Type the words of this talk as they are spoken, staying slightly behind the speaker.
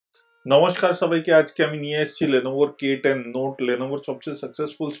নমস্কার সবাইকে। আজকে আমি নিয়ে এসেছি Lenovo K10 নোট, Lenovo সবচেয়ে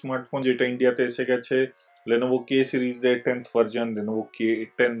সাকসেসফুল স্মার্টফোন যেটা ইন্ডিয়াতে এসে গেছে। Lenovo K সিরিজের 10th version Lenovo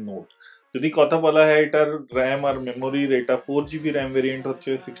K10 note. যদি কথা বলা হয় এটার র্যাম আর মেমোরির, এটা 4GB র্যাম ভেরিয়েন্ট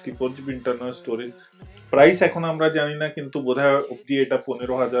হচ্ছে, 64GB ইন্টারনাল স্টোরেজ। প্রাইস এখন আমরা জানি না, কিন্তু বোধহয় অব্দি এটা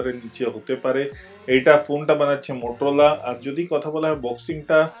 15,000-এর নিচে হতে পারে। এইটা ফোনটা বানাচ্ছে মোটরোলা। আর যদি কথা বলা হয়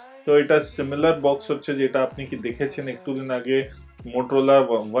বক্সিংটা, তো এটা সিমিলার বক্স হচ্ছে যেটা আপনি কি দেখেছেন একটুদিন আগে মোটরোলা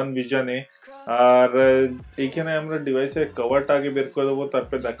ওয়ান ভিশনে। আর এইখানে আমরা ডিভাইসের কভারটা আগে বের করে দেবো,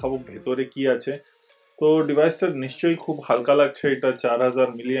 তারপরে দেখাবো ভেতরে কি আছে। তো ডিভাইসটা নিশ্চয়ই খুব হালকা লাগছে। এটা 4000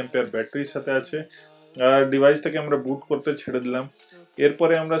 মিলি অ্যাম্পিয়ার ব্যাটারির সাথে আছে। আর ডিভাইসটাকে আমরা বুট করতে ছেড়ে দিলাম।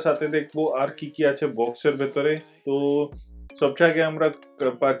 এরপরে আমরা সাথে দেখবো আর কি কি আছে বক্সের ভেতরে। তো সবচেয়ে আগে আমরা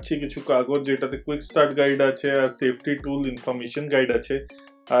পাচ্ছি কিছু কাগজ, যেটাতে কুইক স্টার্ট গাইড আছে আর সেফটি টুল ইনফরমেশন গাইড আছে।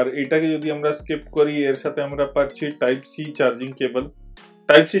 আর এটাকে যদি আমরা স্কিপ করি, এর সাথে আমরা পাচ্ছি type C charging cable.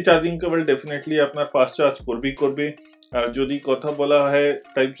 Type C charging cable definitely আপনার ফাস্ট চার্জ করবে। আর যদি কথা বলা হয়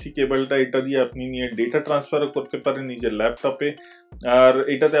টাইপ সি কেবলটা, এটা দিয়ে আপনি নিয়ে ডেটা ট্রান্সফারও করতে পারেন নিজের ল্যাপটপে। আর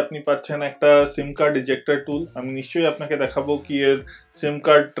এটাতে আপনি পাচ্ছেন একটা সিম কার্ড ইজেক্টর টুল। আমি নিশ্চয়ই আপনাকে দেখাবো কি এর সিম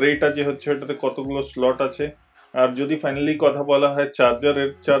কার্ড ট্রেটা যে হচ্ছে ওটাতে কতগুলো স্লট আছে। আর যদি ফাইনালি কথা বলা হয়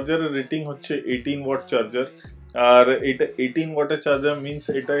চার্জারের রেটিং হচ্ছে 18 ওয়াট চার্জার। আর এটা 18 ওয়াটের চার্জার মিনস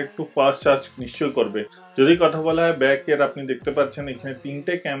এটা একটু ফাস্ট চার্জ নিশ্চয়ই করবে। যদি কথা বলা হয় ব্যাকের, আপনি দেখতে পাচ্ছেন এখানে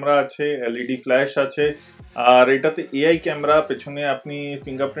 3টে ক্যামেরা আছে, এলইডি ফ্ল্যাশ আছে। আর এটাতে এআই ক্যামেরা, পেছনে আপনি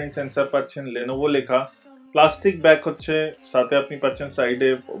ফিঙ্গারপ্রিন্ট সেন্সর পাচ্ছেন, লেনোভো লেখা। প্লাস্টিক ব্যাগ হচ্ছে, সাথে আপনি পাচ্ছেন সাইডে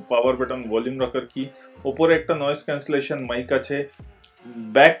পাওয়ার বাটন, ভলিউম রকার কি, ওপরে একটা নয়েজ ক্যান্সেলেশন মাইক আছে।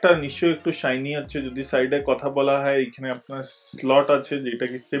 ব্যাগটা নিশ্চয়ই একটু শাইনি হচ্ছে। যদি সাইডে কথা বলা হয়, এখানে আপনার স্লট আছে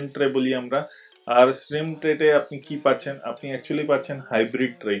যেটাকে সিম ট্রে বলি আমরা। আর সিম ট্রেতে আপনি কি পাচ্ছেন, আপনি অ্যাকচুয়ালি পাচ্ছেন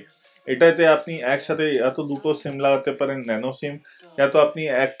হাইব্রিড ট্রে। এটাতে আপনি একসাথে এত দুটো সিম লাগাতে পারেন, ন্যানো সিম। তো আপনি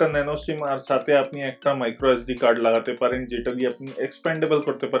একটা ন্যানো সিম আর সাথে আপনি একটা মাইক্রো এসডি কার্ড লাগাতে পারেন, যেটা দিয়ে আপনি এক্সপ্যান্ডেবল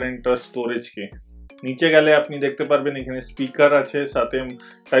করতে পারেন এটার স্টোরেজকে। নিচে গেলে আপনি দেখতে পারবেন এখানে স্পিকার আছে, সাথে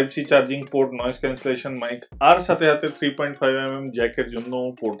type C charging port, noise cancellation mic, আর সাথে সাথে 3.5mm জ্যাকের জন্য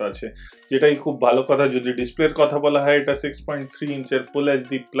পোর্ট আছে, যেটাই খুব ভালো কথা। যদি ডিসপ্লের কথা বলা হয়, এটা 6.3 ইঞ্চের ফুল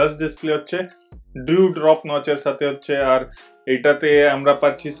এইচডি প্লাস ডিসপ্লে হচ্ছে, ডিউ ড্রপ নচের সাথে হচ্ছে। আর এটাতে আমরা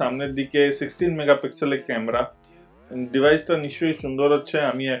পাচ্ছি সামনের দিকে 16 মেগাপিক্সেলের ক্যামেরা। ডিভাইসটা নিশ্চয়ই সুন্দর হচ্ছে।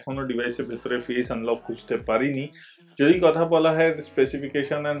 আমি এখনো ডিভাইসের ভেতরে ফেস আনলক খুঁজতে পারিনি। যদি কথা বলা হয়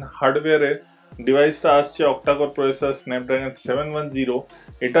স্পেসিফিকেশন অ্যান্ড হার্ডওয়্যারের, ডিভাইসটা আসছে অক্টাকোর প্রসেসর, স্ন্যাপড্রাগন 710।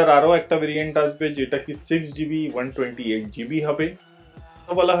 এটার আরও একটা ভেরিয়েন্ট আসবে যেটা কি 6GB 128GB হবে।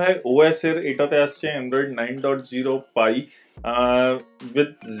 বলা হয় ওএস এর, এটাতে আসছে Android 9.0 pi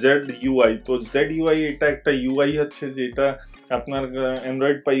with Z UI. তো জেড ইউআই এটা একটা ইউআই হচ্ছে যেটা আপনার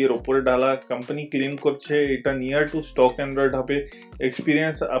অ্যান্ড্রয়েড পাই এর ওপরে ডালা। কোম্পানি ক্লেম করছে এটা নিয়ার টু স্টক অ্যান্ড্রয়েড হবে।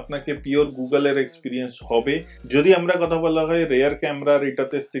 এক্সপিরিয়েন্স আপনাকে পিওর গুগলের এক্সপিরিয়েন্স হবে। যদি আমরা কথা বলা হয় রেয়ার ক্যামেরার,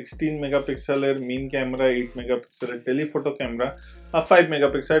 এটাতে 16 মেগাপিক্সেলের মেইন ক্যামেরা, 8 মেগাপিক্সেলের টেলিফোটো ক্যামেরা আর 5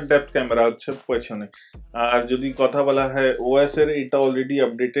 মেগাপিক্সেলের ডেপথ ক্যামেরা হচ্ছে পেছনে। আর যদি কথা বলা হয় ওএস এর, এটা অলরেডি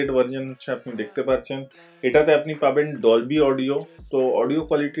আপডেটেড ভার্জন হচ্ছে, আপনি দেখতে পাচ্ছেন। এটাতে আপনি পাবেন ডলবি অডিও। তো অডিও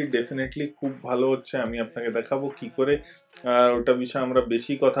কোয়ালিটি ডেফিনেটলি খুব ভালো হচ্ছে। আমি আপনাকে দেখাবো কি করে ওটা বিষয়ে আমরা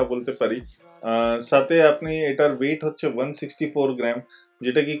বেশি কথা বলতে পারি। সাথে আপনি এটার ওয়েট হচ্ছে 164 গ্রাম,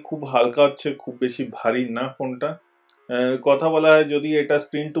 যেটা কি খুব হালকা হচ্ছে, খুব বেশি ভারী না ফোনটা। কথা বলা হয় যদি এটা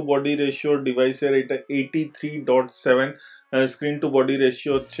স্ক্রিন টু বডি রেশিও ডিভাইসের, এটা 83.7 স্ক্রিন টু বডি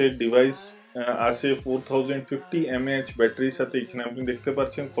রেশিও হচ্ছে। ডিভাইস আসে 4050 mAh ব্যাটারির সাথে। এখানে আপনি দেখতে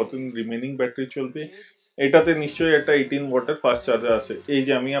পাচ্ছেন কতদিন রিমেনিং ব্যাটারি চলবে। এটাতে নিশ্চয়ই একটা 18 ওয়াটের ফাস্ট চার্জার আছে। এই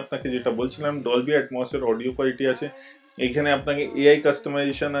যে আমি আপনাকে যেটা বলছিলাম, ডলবি অ্যাটমসের অডিও কোয়ালিটি আছে। এখানে আপনাকে এআই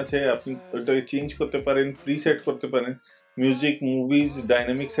কাস্টমাইজেশন আছে, আপনি ওটাকে চেঞ্জ করতে পারেন, প্রিসেট করতে পারেন। মিউজিক, মুভিজ,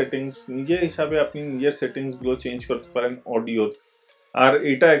 ডাইনামিক সেটিংস, নিজের হিসাবে আপনি নিজের সেটিংসগুলো চেঞ্জ করতে পারেন অডিও। আর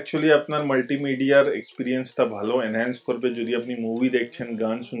এটা অ্যাকচুয়ালি আপনার মাল্টিমিডিয়ার এক্সপিরিয়েন্সটা ভালো এনহ্যান্স করবে। যদি আপনি মুভি দেখছেন,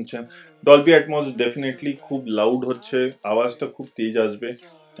 গান শুনছেন, ডলবি অ্যাটমস ডেফিনেটলি খুব লাউড হচ্ছে, আওয়াজটা খুব তেজ আসবে।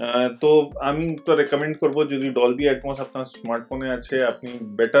 তো আমি তো রেকমেন্ড করব, যদি ডলবি অ্যাটমস আপনার স্মার্টফোনে আছে, আপনি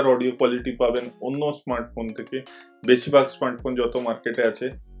বেটার অডিও কোয়ালিটি পাবেন অন্য স্মার্টফোন থেকে, বেশিরভাগ স্মার্টফোন যত মার্কেটে আছে।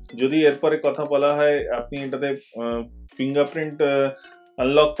 যদি এরপরে কথা বলা হয়, আপনি এটাতে ফিঙ্গারপ্রিন্ট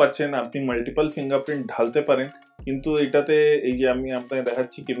আনলক পাচ্ছেন, আপনি মাল্টিপল ফিঙ্গারপ্রিন্ট ঢালতে পারেন। কিন্তু এটাতে এই যে আমি আপনাকে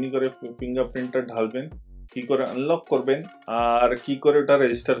দেখাচ্ছি কেমনি করে ফিঙ্গারপ্রিন্টটা ঢালবেন, কি করে আনলক করবেন, আর কি করে ওটা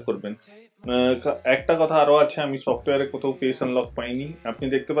রেজিস্টার করবেন। একটা কথা আরো আছে, আমি সফটওয়্যারে কোথাও ফেস আনলক পাইনি। আপনি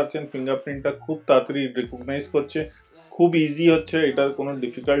দেখতে পাচ্ছেন ফিঙ্গারপ্রিন্টটা খুব তাড়াতাড়ি রিকগনাইজ করছে, খুব ইজি হচ্ছে, এটা কোনো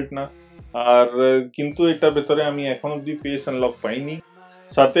ডিফিকাল্ট না। আর কিন্তু এটার ভেতরে আমি এখন অব্দি ফেস আনলক পাইনি।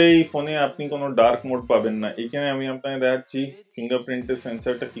 সাথে এই ফোনে আপনি কোনো ডার্ক মোড পাবেন না। এখানে আমি আপনাকে দেখাচ্ছি ফিঙ্গারপ্রিন্টের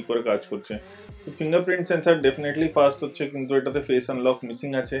সেন্সরটা কি করে কাজ করছে। তো ফিঙ্গারপ্রিন্ট সেন্সর ডেফিনেটলি ফাস্ট হচ্ছে, কিন্তু এটাতে ফেস আনলক মিসিং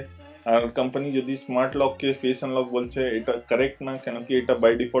আছে। আর কোম্পানি যদি স্মার্ট লককে ফেস আনলক বলছে, এটা কারেক্ট না, কেন কি এটা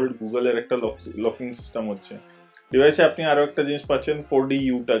বাই ডিফল্ট গুগলের একটা লকিং সিস্টেম হচ্ছে। ডিভাইসে আপনি আরো একটা জিনিস পাচ্ছেন 4D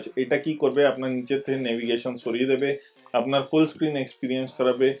ইউ টাচ। এটা কি করবে, আপনার নিচে থেকে নেভিগেশন সরিয়ে দেবে, আপনার ফুল স্ক্রিন এক্সপিরিয়েন্স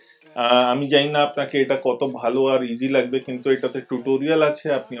করাবে। আমি জানি না আপনাকে এটা কত ভালো আর ইজি লাগবে, কিন্তু এটাতে টিউটোরিয়াল আছে,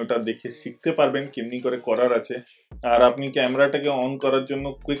 আপনি ওটা দেখে শিখতে পারবেন কেমনি করে করার আছে। আর আপনি ক্যামেরাটাকে অন করার জন্য,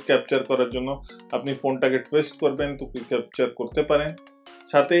 কুইক ক্যাপচার করার জন্য আপনি ফোনটাকে টুইস্ট করবেন তো কুইক ক্যাপচার করতে পারেন।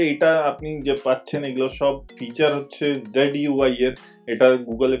 সাথে এটা আপনি যে পাচ্ছেন এগুলো সব ফিচার হচ্ছে ZUI এর, এটা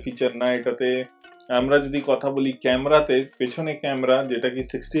গুগলের ফিচার না। এটাতে আমরা যদি কথা বলি ক্যামেরাতে, পেছনে ক্যামেরা যেটা কি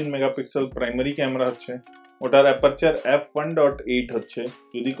 16 মেগাপিক্সেল প্রাইমারি ক্যামেরা হচ্ছে, ওটার অ্যাপারচার f1.8 হচ্ছে।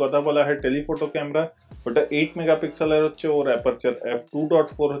 যদি কথা বলা হয় টেলিফোটো ক্যামেরা, ওটা 8 মেগাপিক্সেলের হচ্ছে, ওর অ্যাপারচার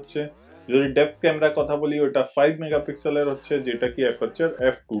f2.4 হচ্ছে। যদি ডেপথ ক্যামেরা কথা বলি, ওটা 5 মেগাপিক্সেলের হচ্ছে, যেটা কি অ্যাপারচার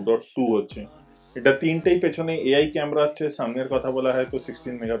f2.2 হচ্ছে। এটা তিনটেই পেছনে এআই ক্যামেরা হচ্ছে। সামনের কথা বলা হয় তো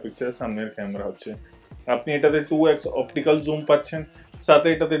 16 মেগাপিক্সেল সামনের ক্যামেরা হচ্ছে। আপনি এটাতে 2x অপটিক্যাল জুম পাচ্ছেন। সাথে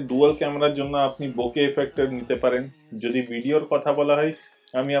এটাতে ডুয়াল ক্যামেরার জন্য আপনি বোকে এফেক্টের নিতে পারেন। যদি ভিডিওর কথা বলা হয়,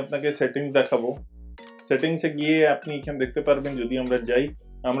 আমি আপনাকে সেটিংস দেখাবো। সেটিংসে গিয়ে আপনি এখানে দেখতে পারবেন, যদি আমরা যাই,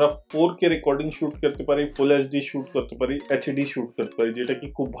 আমরা 4K রেকর্ডিং শুট করতে পারি, ফুল এইচডি শুট করতে পারি, এইচডি শুট করতে পারি, যেটা কি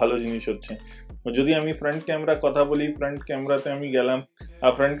খুব ভালো জিনিস হচ্ছে। যদি আমি ফ্রন্ট ক্যামেরা কথা বলি, ফ্রন্ট ক্যামেরাতে আমি গেলাম,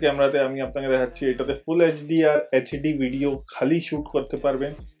 আর ফ্রন্ট ক্যামেরাতে আমি আপনাকে দেখাচ্ছি, এটাতে ফুল এইচডি আর এইচডি ভিডিও খালি শুট করতে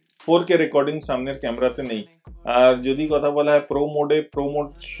পারবেন। 4K রেকর্ডিং সামনের ক্যামেরাতে নেই। আর যদি কথা বলা হয় প্রো মোডে, প্রো মোড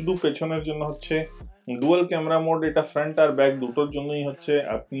শুধু পেছনের জন্য হচ্ছে। ডুয়াল ক্যামেরা মোড, এটা ফ্রন্ট আর ব্যাক দুটোর জন্যই হচ্ছে।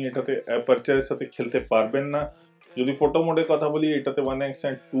 আপনি এটাতে অ্যাপারচারের সাথে খেলতে পারবেন না। যদি ফটো মোডের কথা বলি, এটাতে 1x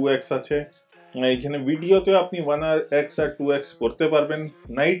আর 2x আছে। এখানে ভিডিওতে আপনি 1x আর 2x করতে পারবেন।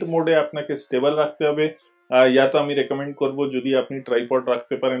 নাইট মোডে আপনাকে স্টেবল রাখতে হবে। ইয়া তো আমি রেকমেন্ড করব, যদি আপনি ট্রাইপড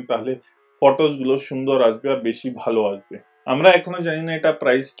রাখতে পারেন তাহলে ফটোস গুলো সুন্দর আসবে আর বেশি ভালো আসবে। আমরা এখনো জানি না এটা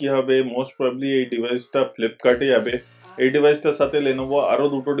প্রাইস কি হবে। মোস্ট প্রবাবলি এই ডিভাইসটা ফ্লিপকার্টে যাবে। এই ডিভাইসটার সাথে লেনোভো আরো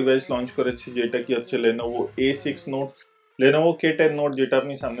দুটো ডিভাইস লঞ্চ করেছে, যেটা কি হচ্ছে Lenovo A6 note, Lenovo K10 note যেটা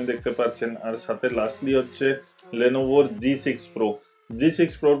আপনি সামনে দেখতে পাচ্ছেন, আর সাথে লাস্টলি হচ্ছে লেনোভোর G6 প্রো।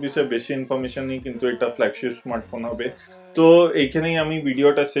 G6 প্রোর বিষয়ে বেশি ইনফরমেশন নেই, কিন্তু এটা ফ্ল্যাগশিপ স্মার্টফোন হবে। তো এইখানেই আমি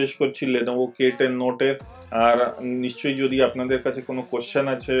ভিডিওটা শেষ করছি লেনোভো K10 নোটের। আর নিশ্চয়ই যদি আপনাদের কাছে কোনো কোশ্চেন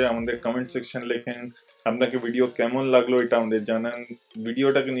আছে, আমাদের কমেন্ট সেকশন লেখেন। আপনাকে ভিডিও কেমন লাগলো এটা আমাদের জানান।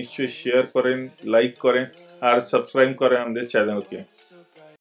 ভিডিওটাকে নিশ্চয়ই শেয়ার করেন, লাইক করেন, আর সাবস্ক্রাইব করেন আমাদের চ্যানেলকে।